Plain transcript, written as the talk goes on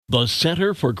The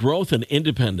Center for Growth and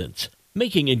Independence,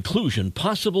 making inclusion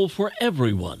possible for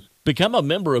everyone. Become a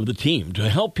member of the team to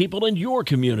help people in your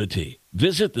community.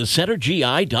 Visit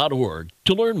thecentergi.org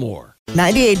to learn more.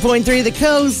 98.3 The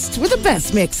Coast with the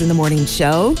best mix in the morning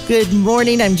show. Good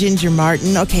morning, I'm Ginger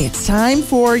Martin. Okay, it's time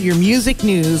for your music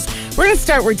news. We're going to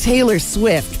start with Taylor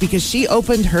Swift because she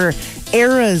opened her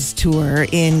Eras Tour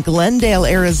in Glendale,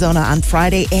 Arizona on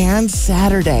Friday and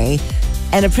Saturday.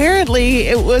 And apparently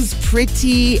it was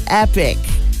pretty epic.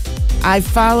 I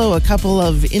follow a couple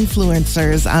of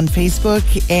influencers on Facebook,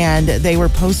 and they were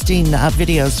posting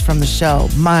videos from the show.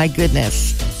 My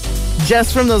goodness.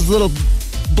 Just from those little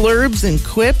blurbs and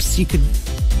quips, you could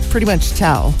pretty much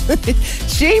tell.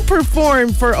 She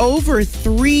performed for over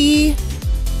 3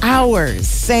 hours,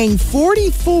 sang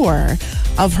 44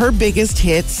 of her biggest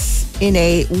hits in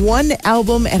a one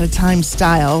album at a time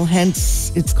style,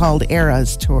 hence it's called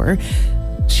Eras Tour.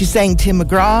 She sang Tim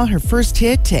McGraw, her first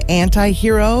hit, to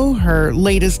Anti-Hero, her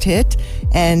latest hit,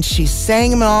 and she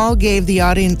sang them all, gave the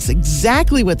audience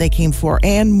exactly what they came for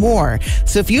and more.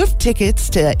 So if you have tickets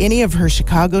to any of her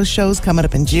Chicago shows coming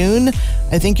up in June,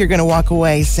 I think you're going to walk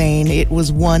away saying it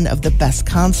was one of the best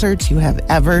concerts you have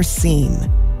ever seen.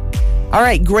 All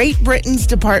right, Great Britain's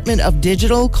Department of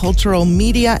Digital, Cultural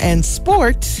Media and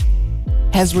Sport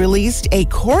has released a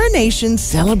coronation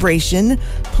celebration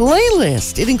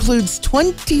playlist. It includes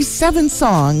 27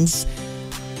 songs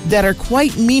that are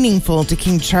quite meaningful to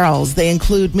King Charles. They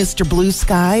include Mr. Blue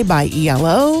Sky by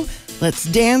ELO, Let's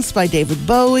Dance by David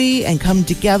Bowie, and Come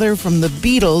Together from the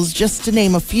Beatles, just to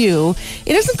name a few.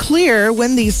 It isn't clear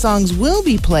when these songs will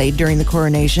be played during the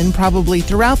coronation, probably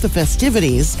throughout the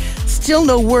festivities. Still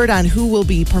no word on who will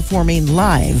be performing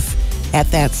live at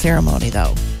that ceremony,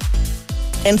 though.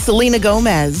 And Selena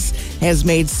Gomez has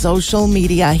made social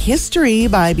media history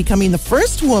by becoming the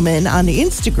first woman on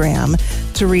Instagram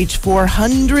to reach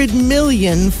 400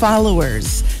 million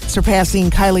followers, surpassing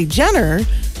Kylie Jenner,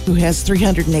 who has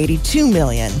 382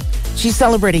 million. She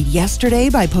celebrated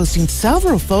yesterday by posting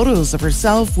several photos of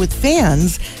herself with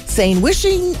fans, saying,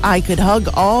 "Wishing I could hug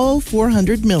all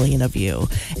 400 million of you."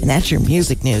 And that's your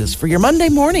music news for your Monday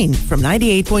morning from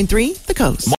 98.3 The Coast.